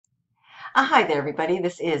Hi there, everybody.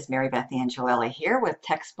 This is Marybeth here with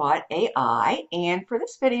TextBot AI. And for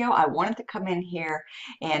this video, I wanted to come in here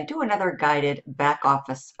and do another guided back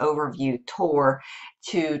office overview tour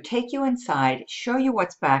to take you inside, show you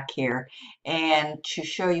what's back here, and to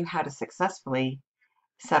show you how to successfully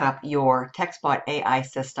set up your TextBot AI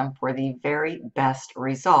system for the very best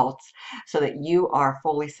results so that you are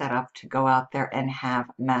fully set up to go out there and have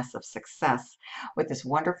massive success with this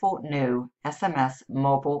wonderful new SMS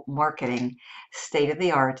mobile marketing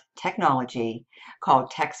state-of-the-art technology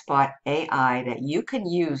called TextBot AI that you can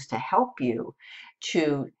use to help you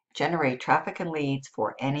to generate traffic and leads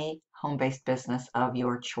for any home-based business of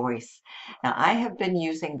your choice. Now, I have been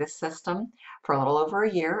using this system for a little over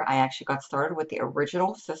a year. I actually got started with the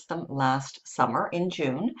original system last summer in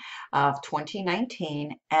June of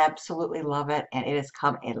 2019. Absolutely love it, and it has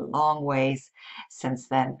come a long ways since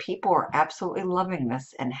then. People are absolutely loving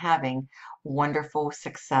this and having wonderful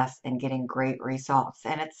success and getting great results.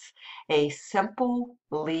 And it's a simple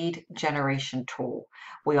lead generation tool.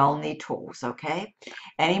 We all need tools, okay?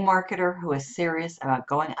 Any marketer who is serious about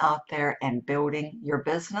going out there and building your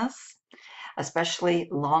business, especially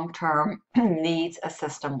long-term, needs a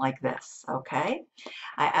system like this, okay?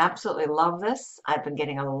 I absolutely love this. I've been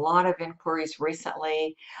getting a lot of inquiries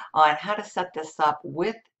recently on how to set this up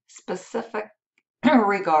with specific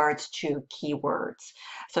regards to keywords.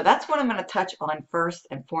 So that's what I'm going to touch on first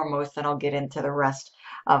and foremost, and I'll get into the rest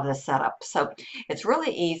of the setup. So it's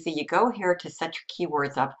really easy. You go here to set your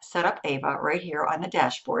keywords up, set up Ava right here on the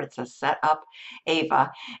dashboard. It says set up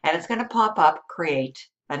Ava, and it's going to pop up create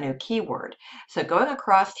a new keyword. So going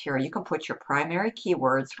across here, you can put your primary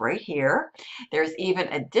keywords right here. There's even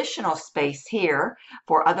additional space here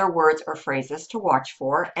for other words or phrases to watch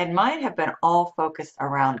for, and mine have been all focused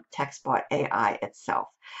around TextBot AI itself.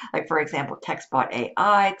 Like, for example, TextBot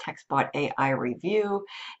AI, TextBot AI Review,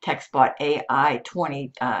 TextBot AI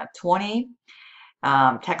 2020,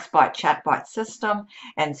 TextBot Chatbot System,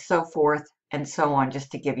 and so forth and so on, just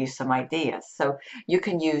to give you some ideas. So you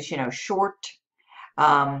can use,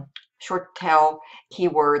 um, short tail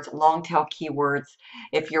keywords, long tail keywords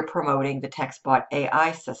if you're promoting the TextBot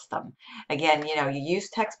AI system. Again, you use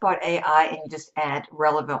TextBot AI and you just add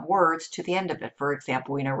relevant words to the end of it. For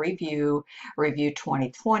example, review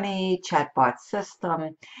 2020, chatbot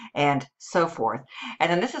system, and so forth.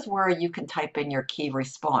 And then this is where you can type in your key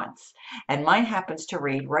response. And mine happens to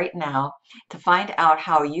read right now, to find out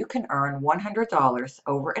how you can earn $100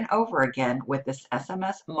 over and over again with this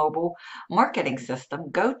SMS mobile marketing system,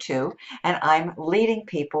 go to, and I'm leading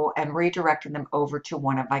people and redirecting them over to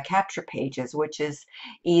one of my capture pages, which is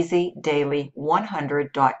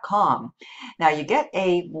easydaily100.com. Now you get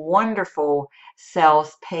a wonderful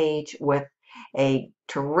sales page with a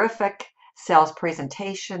terrific sales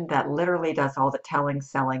presentation that literally does all the telling,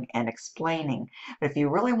 selling, and explaining. But if you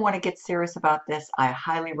really want to get serious about this, I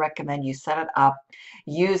highly recommend you set it up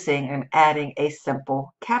using and adding a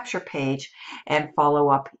simple capture page and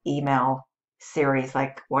follow-up email series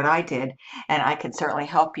like what I did, and I can certainly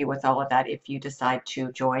help you with all of that if you decide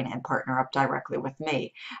to join and partner up directly with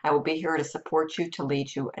me. I will be here to support you, to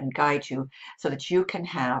lead you and guide you so that you can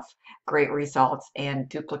have great results and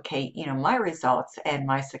duplicate, my results and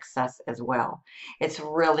my success as well. It's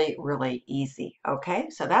really, really easy.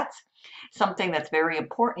 Okay, so that's something that's very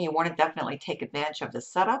important. You want to definitely take advantage of the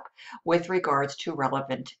setup with regards to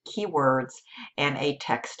relevant keywords and a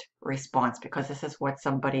text response, because this is what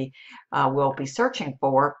somebody will be searching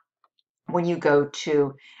for when you go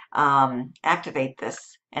to activate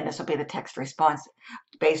this. And this will be the text response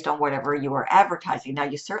based on whatever you are advertising. Now,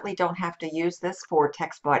 you certainly don't have to use this for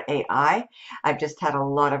TextBot AI. I've just had a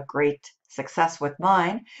lot of great success with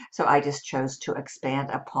mine, so I just chose to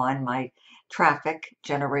expand upon my traffic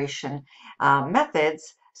generation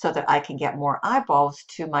methods so that I can get more eyeballs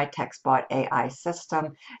to my TextBot AI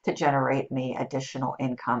system to generate me additional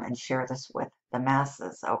income and share this with the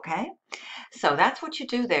masses, okay? So that's what you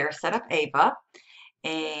do there. Set up Ava,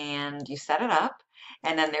 and you set it up,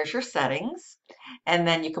 and then there's your settings, and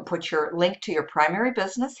then you can put your link to your primary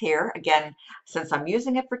business here. Again, since I'm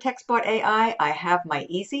using it for TextBot AI, I have my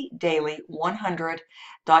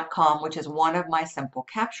easydaily100.com, which is one of my simple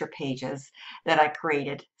capture pages that I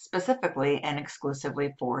created specifically and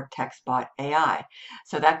exclusively for TextBot AI.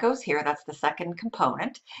 So that goes here. That's the second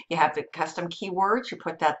component. You have the custom keywords. You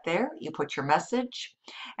put that there. You put your message,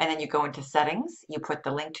 and then you go into settings. You put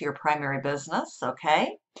the link to your primary business,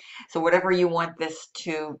 okay? So whatever you want this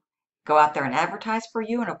to go out there and advertise for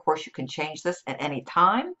you, and of course you can change this at any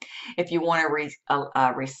time. If you want to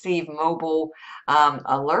receive mobile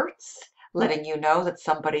alerts letting you know that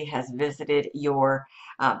somebody has visited your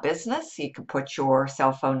business. You can put your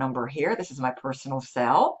cell phone number here. This is my personal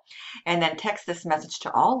cell. And then text this message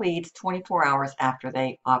to all leads 24 hours after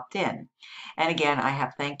they opt in. And again, I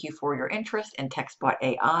have thank you for your interest in TextBot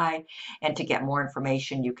AI. And to get more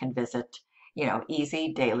information, you can visit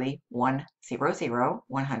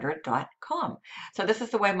easydaily100.com. So this is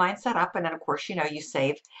the way mine's set up. And then of course, you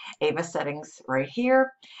save Ava settings right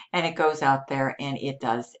here, and it goes out there and it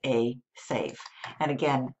does a save. And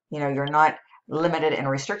again, you're not limited and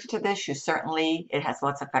restricted to this. It has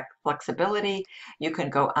lots of flexibility. You can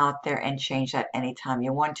go out there and change that anytime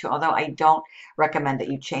you want to, although I don't recommend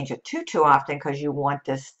that you change it too often, because you want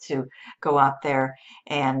this to go out there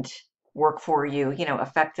and work for you,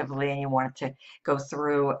 effectively, and you want it to go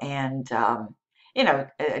through and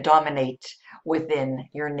dominate within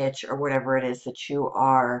your niche or whatever it is that you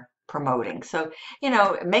are promoting. So,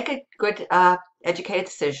 make a good educated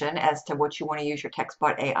decision as to what you want to use your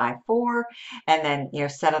TextBot AI for, and then,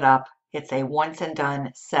 set it up. It's a once and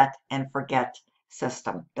done, set and forget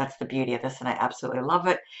system. That's the beauty of this, and I absolutely love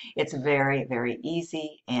it. It's very, very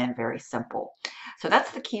easy and very simple. So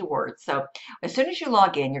that's the keyword. So as soon as you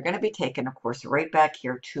log in, you're going to be taken, of course, right back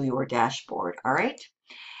here to your dashboard. All right.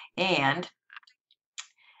 And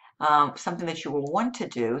something that you will want to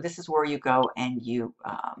do, this is where you go and you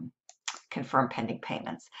confirm pending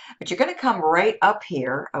payments. But you're going to come right up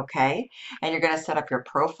here, okay, and you're going to set up your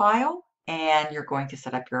profile, and you're going to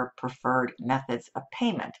set up your preferred methods of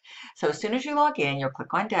payment. So as soon as you log in, you'll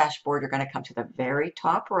click on dashboard. You're going to come to the very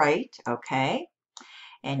top right, okay,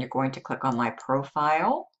 and you're going to click on my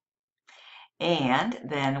profile. And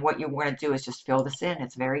then what you want to do is just fill this in.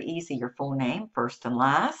 It's very easy. Your full name, first and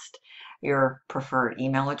last, your preferred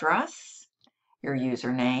email address, your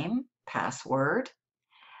username, password,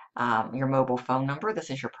 your mobile phone number.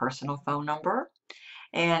 This is your personal phone number.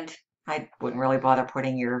 And I wouldn't really bother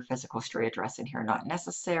putting your physical street address in here, not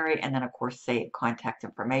necessary. And then, of course, save contact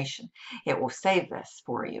information. It will save this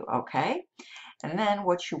for you, okay? And then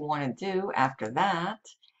what you want to do after that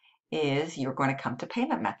is you're going to come to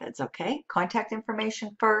payment methods, okay? Contact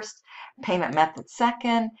information first, payment method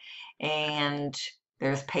second, and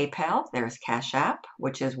there's PayPal, there's Cash App,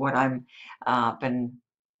 which is what I'm been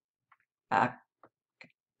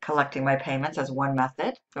collecting my payments as one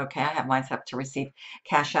method. Okay, I have mine set up to receive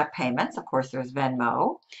Cash App payments. Of course, there's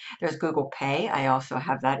Venmo. There's Google Pay. I also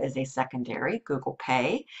have that as a secondary, Google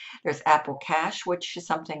Pay. There's Apple Cash, which is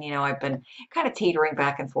something, I've been kind of teetering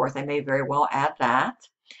back and forth. I may very well add that.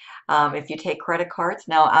 If you take credit cards,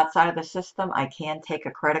 now outside of the system, I can take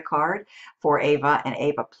a credit card for Ava and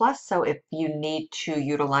Ava Plus. So if you need to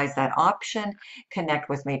utilize that option, connect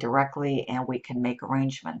with me directly and we can make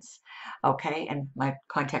arrangements. Okay, and my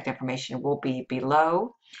contact information will be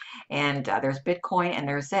below. And there's Bitcoin and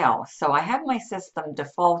there's Zelle. So I have my system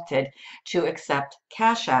defaulted to accept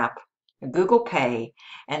Cash App, Google Pay,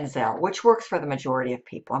 and Zelle, which works for the majority of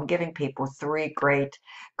people. I'm giving people 3 great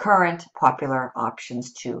current popular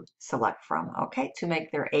options to select from, okay, to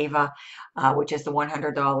make their Ava, which is the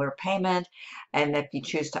 $100 payment. And if you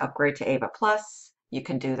choose to upgrade to Ava Plus, you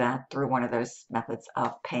can do that through one of those methods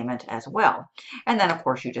of payment as well. And then, of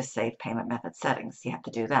course, you just save payment method settings. You have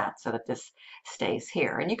to do that so that this stays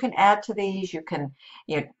here. And you can add to these. You can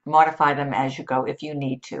modify them as you go if you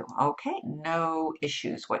need to. Okay, no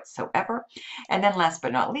issues whatsoever. And then last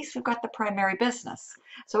but not least, we've got the primary business.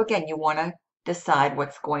 So again, you want to decide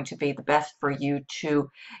what's going to be the best for you to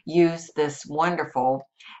use this wonderful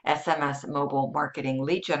SMS mobile marketing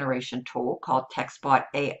lead generation tool called TextBot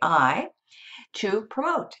AI to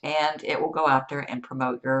promote, and it will go out there and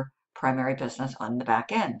promote your primary business on the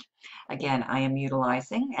back end. Again, I am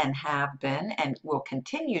utilizing and have been and will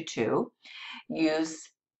continue to use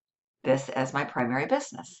this as my primary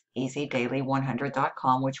business,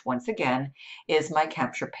 easydaily100.com, which once again is my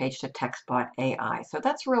capture page to TextBot AI. So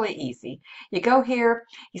that's really easy. You go here,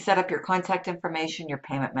 you set up your contact information, your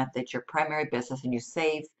payment method, your primary business, and you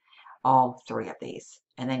save all 3 of these,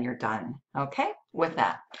 and then you're done, okay, with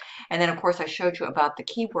that. And then, of course, I showed you about the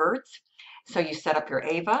keywords. So you set up your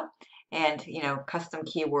Ava and, custom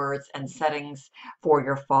keywords and settings for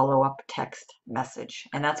your follow-up text message.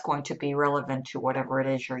 And that's going to be relevant to whatever it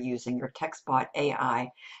is you're using your TextBot AI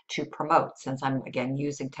to promote. Since I'm, again,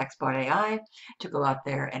 using TextBot AI to go out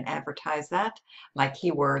there and advertise that, my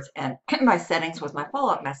keywords and my settings with my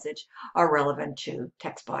follow-up message are relevant to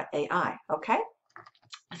TextBot AI, okay?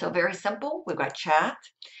 So very simple. We've got chat,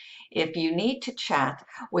 if you need to chat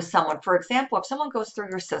with someone, for example, if someone goes through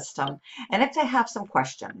your system and if they have some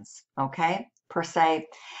questions, okay, per se,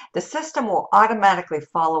 the system will automatically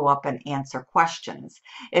follow up and answer questions.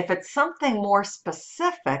 If it's something more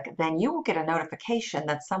specific, then you will get a notification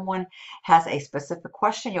that someone has a specific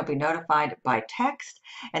question. You'll be notified by text,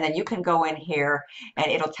 and then you can go in here and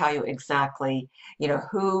it'll tell you exactly,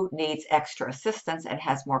 who needs extra assistance and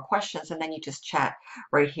has more questions, and then you just chat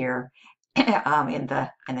right here in the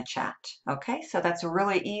chat. Okay, so that's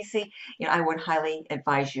really easy. I would highly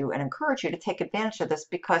advise you and encourage you to take advantage of this,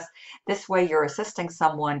 because this way you're assisting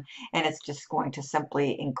someone and it's just going to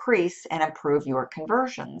simply increase and improve your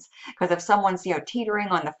conversions. Because if someone's teetering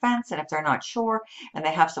on the fence, and if they're not sure and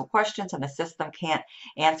they have some questions and the system can't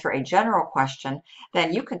answer a general question,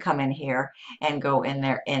 then you can come in here and go in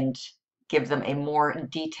there and give them a more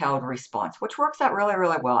detailed response, which works out really,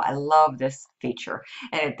 really well. I love this feature,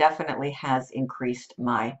 and it definitely has increased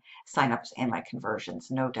my signups and my conversions,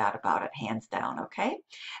 no doubt about it, hands down. Okay,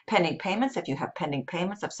 pending payments. If you have pending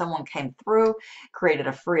payments, if someone came through, created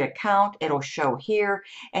a free account, it'll show here,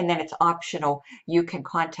 and then it's optional. You can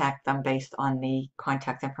contact them based on the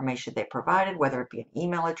contact information they provided, whether it be an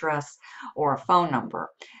email address or a phone number.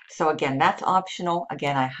 So again, that's optional.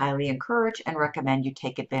 Again, I highly encourage and recommend you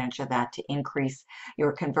take advantage of that to increase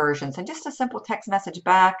your conversions. And just a simple text message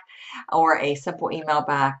back or a simple email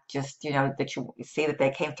back, just, that you see that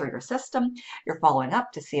they came through your system. You're following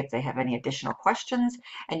up to see if they have any additional questions,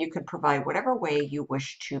 and you can provide whatever way you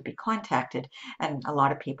wish to be contacted. And a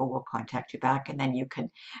lot of people will contact you back, and then you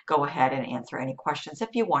can go ahead and answer any questions if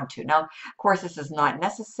you want to. Now, of course, this is not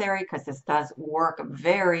necessary because this does work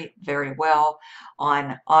very, very well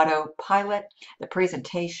on autopilot. The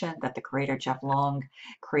presentation that the creator Jeff Long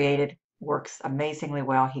created works amazingly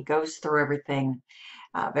well. He goes through everything,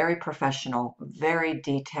 very professional, very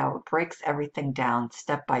detailed, breaks everything down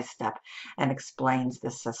step by step, and explains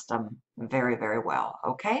the system very, very well.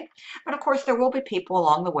 Okay, but of course there will be people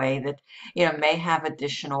along the way that may have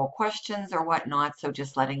additional questions or whatnot. So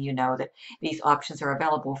just letting you know that these options are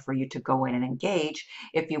available for you to go in and engage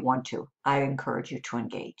if you want to. I encourage you to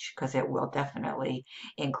engage, because it will definitely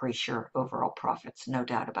increase your overall profits, no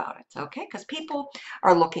doubt about it. Okay, because people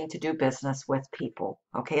are looking to do business with people.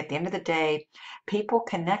 Okay, at the end of the day, people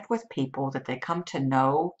connect with people that they come to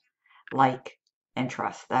know, like, and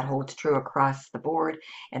trust. That holds true across the board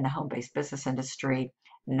in the home-based business industry.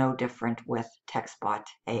 No different with TextBot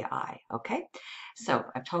AI. Okay, so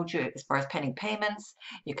I've told you, as far as pending payments,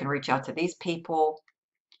 you can reach out to these people.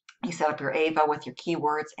 You set up your Ava with your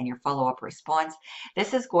keywords and your follow-up response.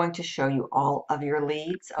 This is going to show you all of your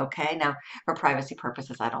leads. Okay, now for privacy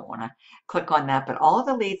purposes, I don't want to click on that, but all of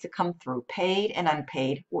the leads that come through, paid and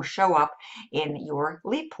unpaid, will show up in your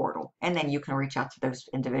lead portal. And then you can reach out to those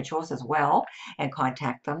individuals as well and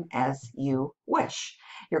contact them as you wish.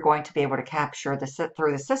 You're going to be able to capture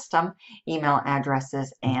through the system email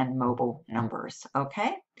addresses and mobile numbers.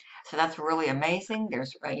 Okay, so that's really amazing.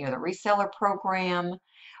 There's the reseller program,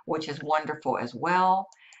 which is wonderful as well.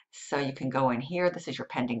 So you can go in here. This is your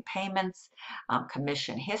pending payments,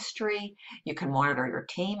 commission history. You can monitor your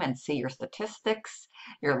team and see your statistics,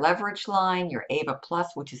 your leverage line, your Ava Plus,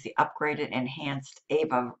 which is the upgraded, enhanced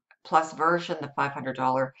Ava Plus version, the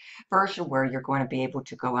 $500 version, where you're going to be able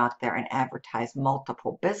to go out there and advertise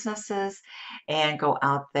multiple businesses and go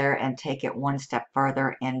out there and take it one step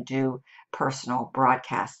further and do personal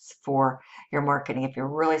broadcasts for your marketing. If you're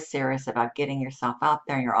really serious about getting yourself out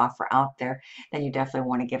there and your offer out there, then you definitely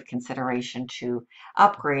want to give consideration to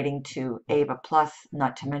upgrading to Ava Plus.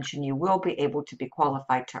 Not to mention, you will be able to be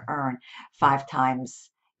qualified to earn 5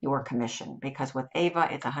 times your commission, because with Ava,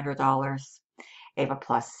 it's $100. Ava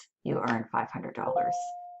Plus, you earn $500.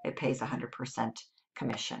 It pays 100%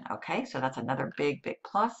 commission. Okay, so that's another big, big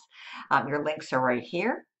plus. Your links are right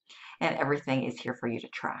here, and everything is here for you to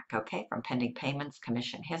track. Okay, from pending payments,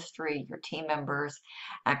 commission history, your team members,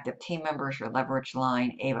 active team members, your leverage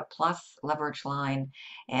line, Ava Plus leverage line,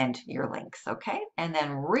 and your links. Okay, and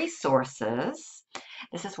then resources.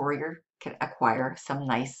 This is where you can acquire some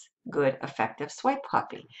nice, good, effective swipe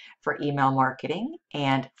copy for email marketing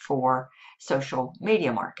and for social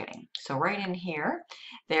media marketing. So right in here,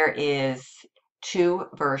 there is 2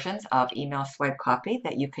 versions of email swipe copy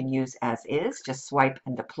that you can use as is, just swipe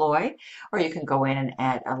and deploy, or you can go in and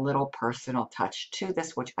add a little personal touch to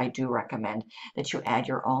this, which I do recommend that you add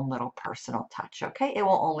your own little personal touch. Okay, it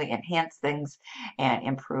will only enhance things and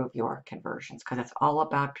improve your conversions, because it's all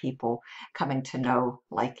about people coming to know,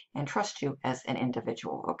 like, and trust you as an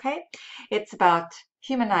individual. Okay, it's about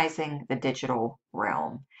humanizing the digital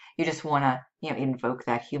realm. You just want to invoke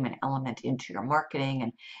that human element into your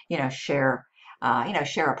marketing and share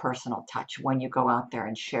share a personal touch when you go out there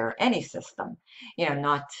and share any system,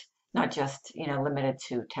 not just, limited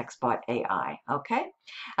to TextBot AI. Okay.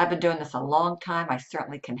 I've been doing this a long time. I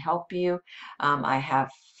certainly can help you. I have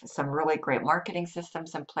some really great marketing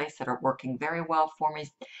systems in place that are working very well for me.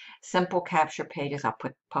 Simple capture pages. I'll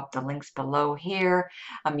pop the links below here.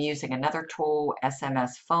 I'm using another tool,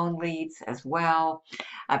 SMS phone leads as well.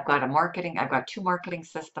 I've got two marketing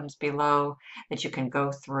systems below that you can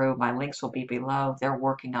go through. My links will be below. They're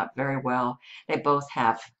working out very well. They both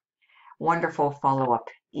have wonderful follow-up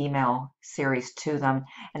email series to them,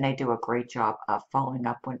 and they do a great job of following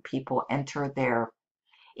up when people enter their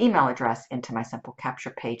email address into my simple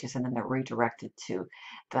capture pages, and then they're redirected to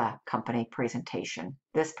the company presentation.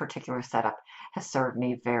 This particular setup has served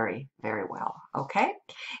me very, very well. Okay,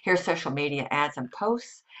 here's social media ads and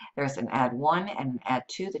posts. There's an ad 1 and an ad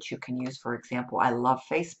 2 that you can use. For example, I love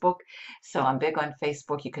Facebook, so I'm big on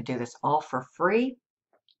Facebook. You could do this all for free.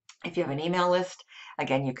 If you have an email list,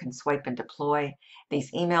 again, you can swipe and deploy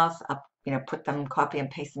these emails up, put them, copy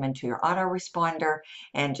and paste them into your autoresponder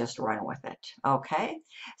and just run with it. Okay.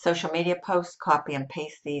 Social media posts, copy and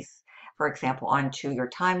paste these, for example, onto your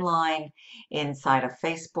timeline inside of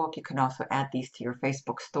Facebook. You can also add these to your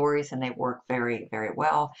Facebook stories, and they work very, very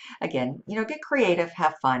well. Again, get creative,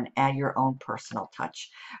 have fun, add your own personal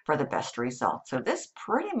touch for the best results. So this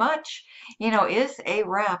pretty much, is a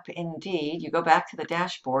wrap indeed. You go back to the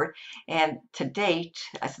dashboard, and to date,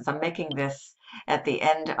 since I'm making this at the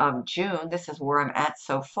end of June, this is where I'm at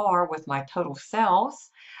so far with my total sales.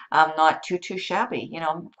 Not too shabby.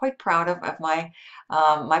 I'm quite proud of my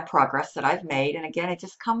my progress that I've made. And again, it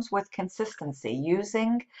just comes with consistency,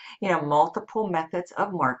 using multiple methods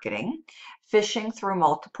of marketing, fishing through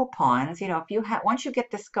multiple ponds. If you once you get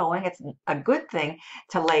this going, it's a good thing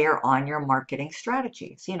to layer on your marketing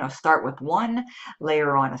strategies. Start with one,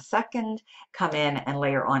 layer on a second, come in and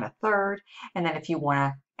layer on a third, and then if you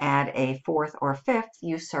want to add a fourth or fifth,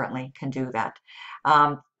 you certainly can do that.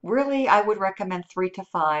 Really, I would recommend 3 to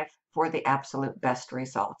 5 for the absolute best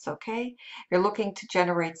results. Okay, if you're looking to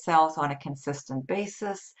generate sales on a consistent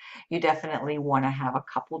basis, you definitely want to have a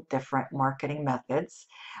couple different marketing methods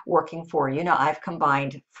working for you. Now, I've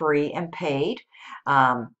combined free and paid,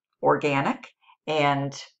 organic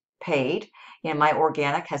and paid. My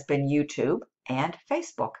organic has been YouTube and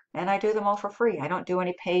Facebook, and I do them all for free. I don't do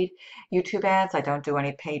any paid YouTube ads. I don't do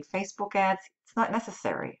any paid Facebook ads. It's not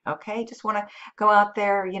necessary. Okay, just want to go out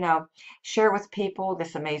there, share with people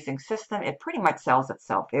this amazing system. It pretty much sells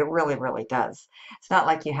itself. It really, really does. It's not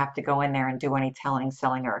like you have to go in there and do any telling,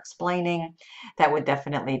 selling, or explaining. That would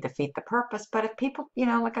definitely defeat the purpose. But if people,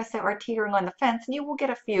 like I said, are teetering on the fence, and you will get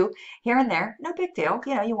a few here and there, no big deal.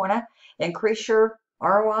 You want to increase your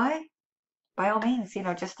ROI, by all means,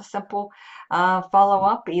 just a simple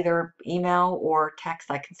follow-up, either email or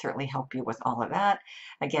text. I can certainly help you with all of that.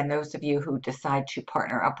 Again, those of you who decide to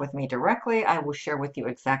partner up with me directly, I will share with you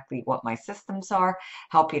exactly what my systems are,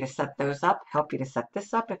 help you to set those up, help you to set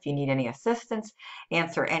this up if you need any assistance,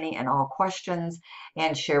 answer any and all questions,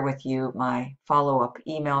 and share with you my follow-up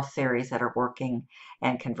email series that are working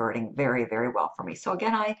and converting very, very well for me. So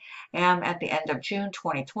again, I am at the end of June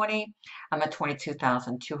 2020. I'm at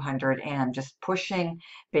 22,200, and I'm just pushing,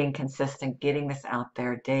 being consistent, getting this out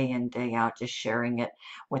there day in, day out, just sharing it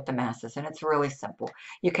with the masses. And it's really simple.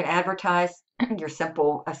 You can advertise your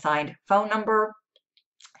simple assigned phone number,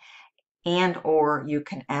 and or you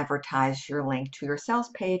can advertise your link to your sales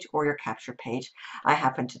page or your capture page. I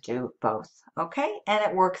happen to do both. Okay, and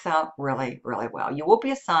it works out really, really well. You will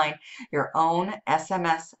be assigned your own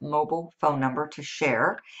SMS mobile phone number to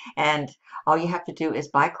share, and all you have to do is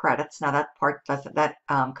buy credits. Now that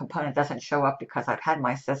component doesn't show up because I've had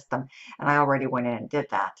my system and I already went in and did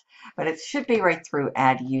that, but it should be right through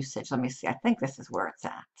add usage. Let me see. I think this is where it's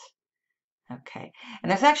at. Okay,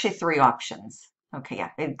 and there's actually 3 options. Okay, yeah,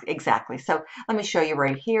 exactly. So let me show you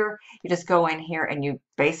right here. You just go in here and you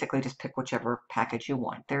basically just pick whichever package you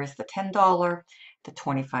want. There's the $10, the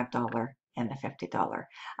 $25, and the $50.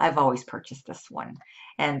 I've always purchased this one.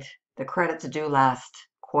 And the credits do last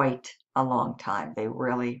quite a long time. They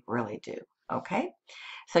really, really do. Okay,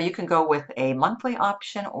 so you can go with a monthly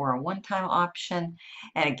option or a one-time option,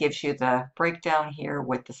 and it gives you the breakdown here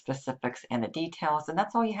with the specifics and the details, and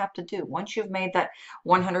that's all you have to do. Once you've made that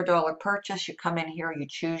 $100 purchase, you come in here, you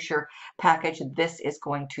choose your package. This is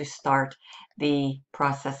going to start the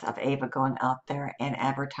process of Ava going out there and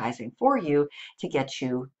advertising for you to get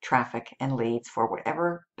you traffic and leads for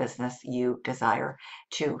whatever business you desire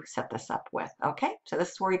to set this up with. Okay, so this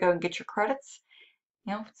is where you go and get your credits.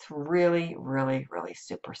 It's really, really, really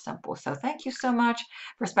super simple. So thank you so much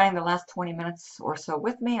for spending the last 20 minutes or so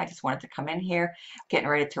with me. I just wanted to come in here, getting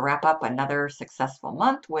ready to wrap up another successful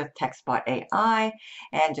month with TextBot AI,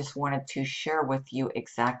 and just wanted to share with you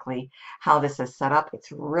exactly how this is set up.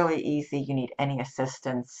 It's really easy. You need any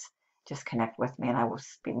assistance, just connect with me, and I will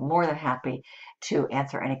be more than happy to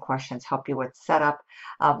answer any questions, help you with setup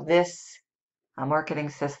of this marketing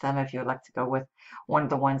system if you would like to go with one of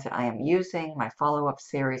the ones that I am using, my follow-up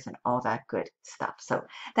series, and all that good stuff. So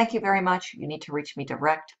thank you very much. You need to reach me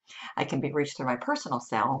direct. I can be reached through my personal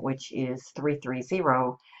cell, which is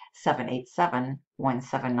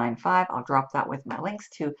 330-787-1795. I'll drop that with my links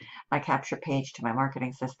to my capture page to my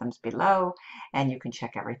marketing systems below, and you can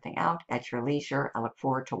check everything out at your leisure. I look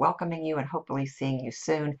forward to welcoming you and hopefully seeing you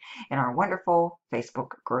soon in our wonderful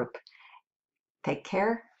Facebook group. Take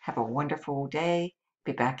care. Have a wonderful day.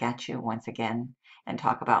 Be back at you once again and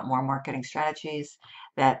talk about more marketing strategies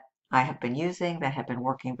that I have been using that have been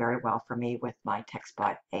working very well for me with my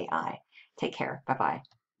TextBot AI. Take care. Bye-bye.